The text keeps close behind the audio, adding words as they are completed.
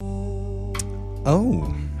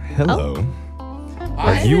Oh, hello.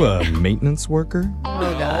 Hi. Are you a maintenance worker? Oh,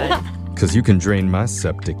 God. Because you can drain my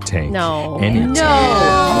septic tank. No. Anytime.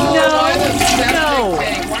 Why the septic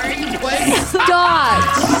tank? Why are you playing?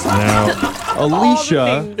 Stop. Now,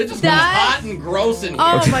 Alicia. It just smells hot and gross in here.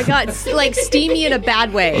 Oh, my God. Like steamy in a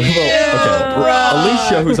bad way.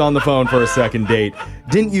 Alicia, who's on the phone for a second date,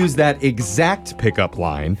 didn't use that exact pickup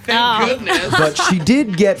line. Thank goodness. But she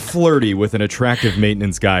did get flirty with an attractive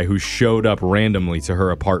maintenance guy who showed up randomly to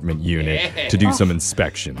her apartment unit to do some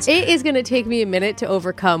inspections. It is going to take me a minute to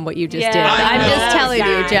overcome what you just did. I I'm know. just telling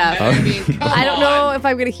you, Jeff. I mean, come I don't know on. if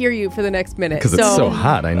I'm going to hear you for the next minute. Because it's so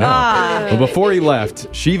hot, I know. Well, before he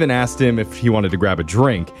left, she even asked him if he wanted to grab a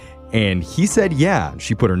drink, and he said yeah.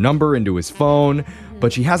 She put her number into his phone,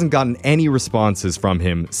 but she hasn't gotten any responses from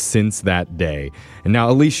him since that day. And now,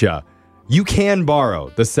 Alicia, you can borrow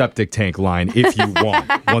the septic tank line if you want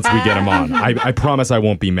once we get him on. I promise I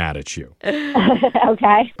won't be mad at you.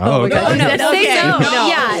 Okay. Oh, okay. No, Okay. say no. No.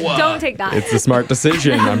 Yeah, don't take that. It's a smart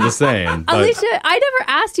decision, I'm just saying. But Alicia, I never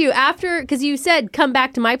asked you after, because you said come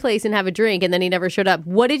back to my place and have a drink, and then he never showed up.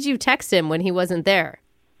 What did you text him when he wasn't there?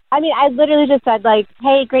 I mean, I literally just said, like,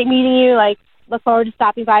 hey, great meeting you. Like, look forward to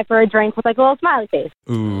stopping by for a drink with, like, a little smiley face.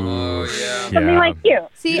 ooh, Something like you.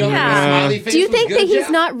 See, You don't think the smiley face do you was think good, that he's Jeff?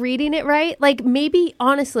 not reading it right? Like, maybe,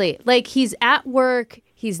 honestly, like, he's at work,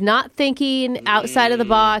 he's not thinking outside of the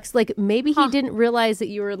box. Like, maybe he didn't realize that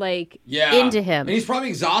you were, like, into him. And he's probably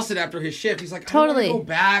exhausted after his shift. He's like, Totally. I want to go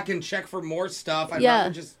back and check for more stuff. I'd Yeah.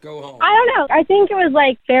 rather just go home. I don't know. I think it was,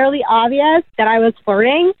 like, fairly obvious that I was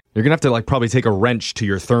flirting. You're going to have to, like, probably take a wrench to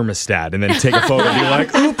your thermostat and then take a photo and be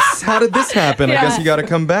like, oops, how did this happen? I guess you got to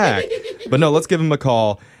come back. But no, let's give him a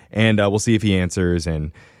call, and we'll see if he answers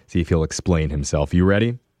and see if he'll explain himself. You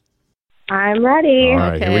ready? I'm ready. All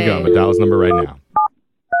right, here we go. I'm Okay. going to dial his number right now.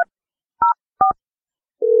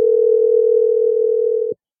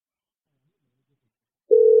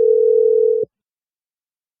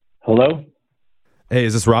 Hello? Hey,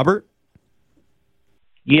 is this Robert?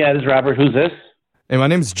 Yeah, this is Robert. Who's this? Hey, my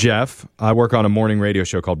name's Jeff. I work on a morning radio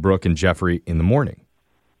show called Brooke and Jeffrey in the Morning.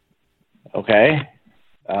 Okay.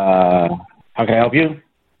 How can I help you?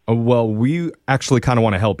 Well, we actually kind of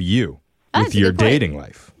want to help you with that's a your good point. dating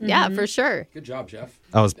life. Yeah, for sure. Good job, Jeff.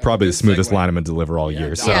 That was probably the good smoothest segue. line I'm going to deliver all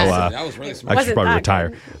year. So That was really smart. I should probably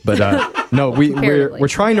retire. But no, we're Apparently.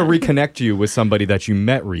 trying to reconnect you with somebody that you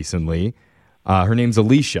met recently. Her name's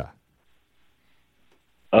Alicia.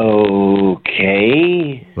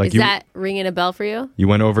 Okay. Like Is that ringing a bell for you? you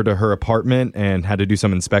went over to her apartment and had to do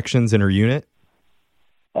some inspections in her unit.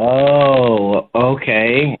 Oh,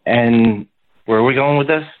 okay. And where are we going with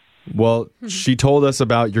this? Well, she told us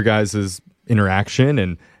about your guys' interaction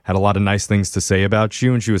and had a lot of nice things to say about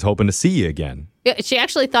you, and she was hoping to see you again. Yeah, she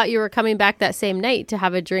actually thought you were coming back that same night to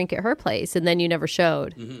have a drink at her place, and then you never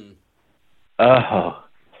showed. Oh.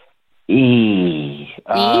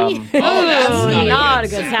 Oh, that's not a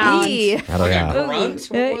good sound. Yeah. grunt.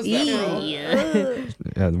 What was that,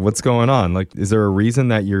 bro? Yeah, what's going on? Like, is there a reason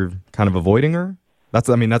that you're kind of avoiding her? That's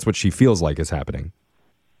what she feels like is happening.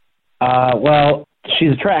 Well,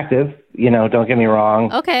 she's attractive. Don't get me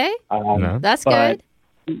wrong. Okay, No? that's but- good.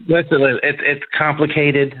 Listen, it's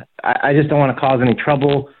complicated. I just don't want to cause any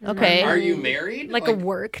trouble. Okay. Are you married? Like a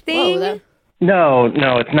work Whoa, thing? that- No,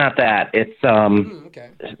 it's not that. It's Okay.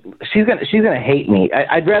 she's gonna hate me.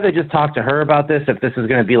 I'd rather just talk to her about this if this is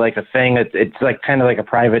gonna be like a thing. It's like kind of like a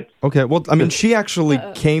private. Okay, well, I mean, she actually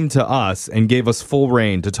came to us and gave us full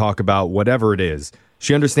reign to talk about whatever it is.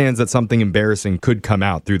 She understands that something embarrassing could come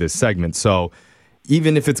out through this segment, so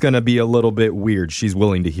even if it's going to be a little bit weird, she's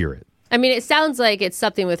willing to hear it. I mean, it sounds like it's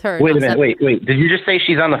something with her. Wait a not minute. Wait. Did you just say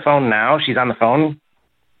she's on the phone now? She's on the phone?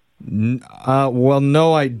 Well,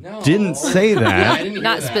 no, I didn't say I that, didn't hear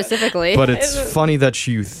Not that. specifically. but it's funny that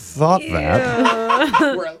you thought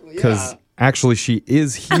that, because actually she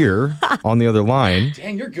is here on the other line.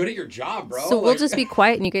 Dang, you're good at your job, bro. So we'll just be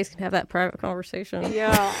quiet and you guys can have that private conversation.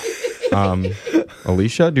 Yeah.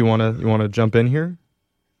 Alicia, do you want to jump in here?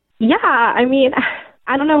 Yeah, I mean,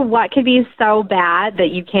 I don't know what could be so bad that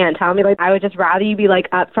you can't tell me. Like, I would just rather you be, like,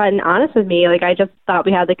 upfront and honest with me. Like, I just thought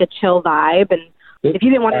we had, like, a chill vibe, and if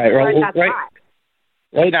you didn't want to All right, flirt, that's right.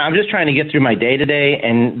 fine. Right now, I'm just trying to get through my day to day,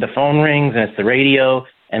 and the phone rings, and it's the radio,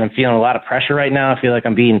 and I'm feeling a lot of pressure right now. I feel like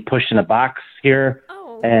I'm being pushed in a box here.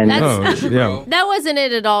 And That's- Oh, yeah. That wasn't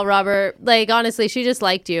it at all, Robert. Like, honestly, she just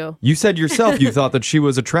liked you. You said yourself you thought that she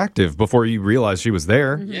was attractive before you realized she was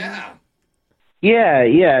there. Yeah.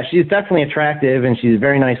 yeah, she's definitely attractive, and she's a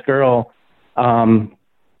very nice girl.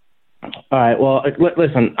 All right. Well,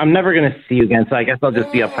 listen, I'm never going to see you again, so I guess I'll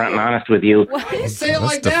just be upfront and honest with you. Don't say it That's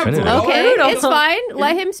like that, definitive. bro. Okay, it's fine.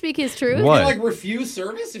 Let him speak his truth. What? You like refuse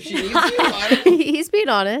service if she needs you? I don't- He's being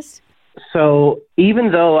honest. So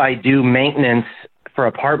even though I do maintenance for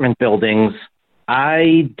apartment buildings,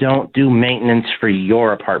 I don't do maintenance for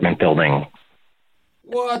your apartment building.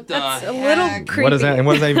 What the That's a heck? little creepy. What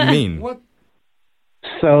does that even mean? What?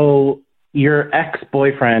 So your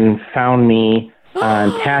ex-boyfriend found me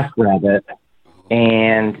on TaskRabbit,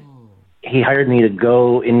 and he hired me to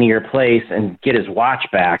go into your place and get his watch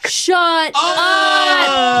back. Shut up!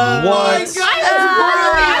 Oh, What? my God, that's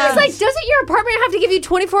I was like, doesn't your apartment have to give you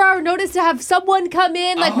 24-hour notice to have someone come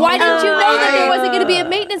in? Like, why didn't you know that there wasn't going to be a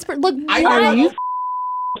maintenance? Look, I what? Are you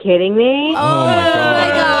kidding me? Oh my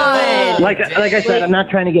God. Like I said, I'm not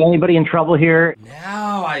trying to get anybody in trouble here.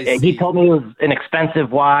 Now I see. He told me it was an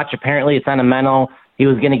expensive watch. Apparently, it's sentimental. He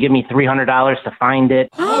was going to give me $300 to find it.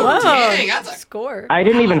 Oh, dang. That's a Score. I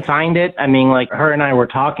didn't even find it. I mean, like, her and I were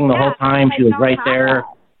talking the whole time. She was right there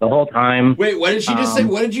the whole time. Wait, what did she just say?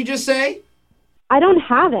 What did you just say? I don't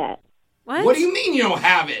have it. What do you mean you don't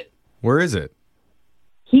have it? Where is it?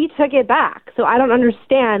 He took it back. So I don't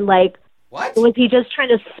understand. Like, What? was he just trying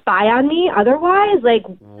to spy on me otherwise? Like,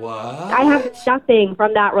 What? I have nothing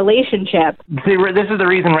from that relationship. See, this is the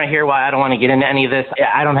reason right here why I don't want to get into any of this.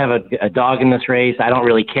 I don't have a dog in this race. I don't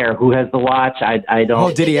really care who has the watch. I don't.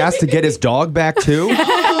 Oh, did he ask to get his dog back too?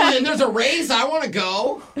 Oh, and there's a race. I want to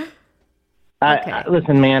go.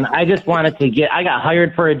 Listen, man, I just wanted to I got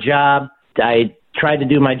hired for a job. I tried to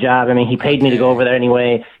do my job. I mean, he paid me to go over there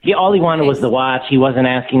anyway. All he wanted was the watch. He wasn't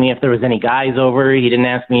asking me if there was any guys over. He didn't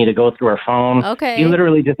ask me to go through her phone. Okay. He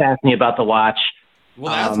literally just asked me about the watch.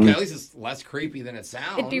 Well, that's good. At least it's less creepy than it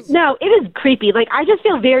sounds. No, it is creepy. Like, I just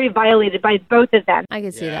feel very violated by both of them. I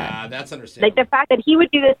can see that. Yeah, that's understandable. Like, the fact that he would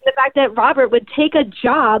do this, and the fact that Robert would take a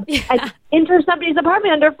job and enter somebody's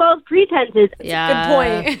apartment under false pretenses. Yeah. Good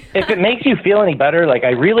point. If it makes you feel any better, like,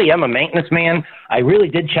 I really am a maintenance man. I really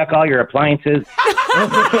did check all your appliances.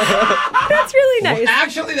 That's really nice.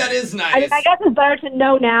 Actually, that is nice. I mean, I guess it's better to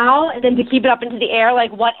know now and then to keep it up into the air,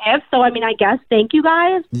 like, what if? So, I mean, I guess, thank you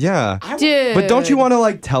guys. Yeah. Dude. But don't you want to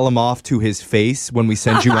like tell him off to his face when we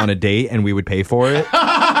send you on a date and we would pay for it?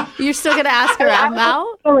 You're still going to ask her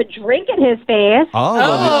out? Throw a drink in his face.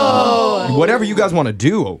 Oh. Whatever you guys want to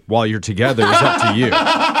do while you're together is up to you.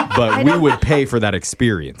 But we would pay for that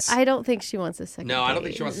experience. I don't think she wants a second No, I don't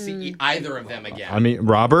think date. she wants to see either of them again. I mean,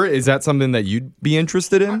 Robert, is that something that you'd be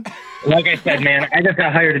interested in? Like I said, man, I just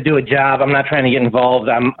got hired to do a job. I'm not trying to get involved.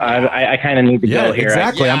 I kind of need to Yeah, go here.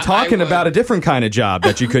 exactly. Yeah, I'm talking I about a different kind of job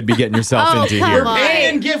that you could be getting yourself Oh, into come here. on.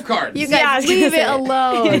 Paying gift cards. You Yeah, I guys was leave gonna it say.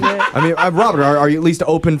 alone. I mean, Robert, are you at least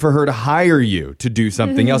open for her to hire you to do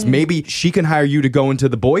something else? Maybe she can hire you to go into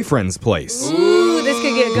the boyfriend's place. Ooh, this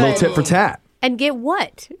could get Little good. tit for tat. And get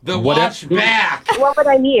what? The What watch back. What would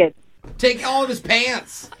I need? Take all of his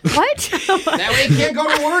pants. What? That way he can't go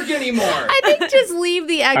to work anymore. I think just leave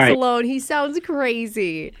the ex All right. alone. He sounds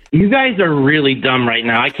crazy. You guys are really dumb right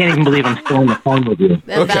now. I can't even believe I'm still on the phone with you. Okay,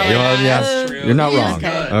 well, yeah, That's true. you're not He is wrong.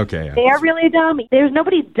 good. Okay. They're really dumb. There's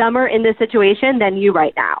nobody dumber in this situation than you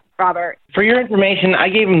right now, Robert. For your information, I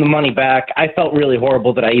gave him the money back. I felt really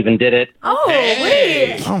horrible that I even did it. Oh, Hey.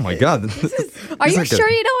 wait. Oh my God. Are you sure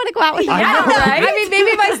you don't want to go out with him? Yeah, right? I mean,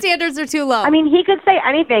 maybe my standards are too low. I mean, he could say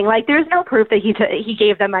anything. Like, there's no proof that he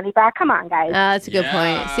gave them money back. Come on, guys. That's a good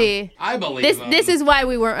Yeah, point. See, I believe this him. this is why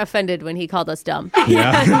we weren't offended when he called us dumb.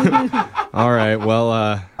 Yeah. All right. Well,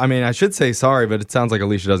 I mean, I should say sorry, but it sounds like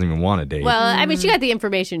Alicia doesn't even want to date. Well, I mean, she got the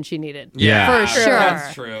information she needed. Yeah. For sure.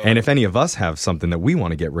 That's true. And if any of us have something that we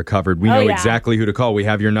want to get recovered, we know yeah. exactly who to call. We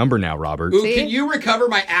have your number now, Robert. Ooh, See? can you recover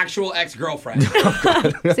my actual ex-girlfriend?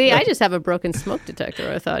 See, I just have a broken smoke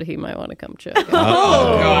detector. I thought he might want to come check. Oh,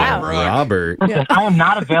 God, Brooke. Robert. Listen, I am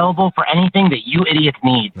not available for anything that you idiots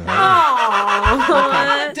need.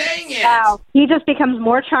 Oh. Dang it. Wow. He just becomes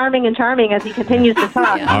more charming and charming as he continues to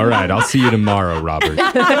talk. All right. I'll see you tomorrow, Robert.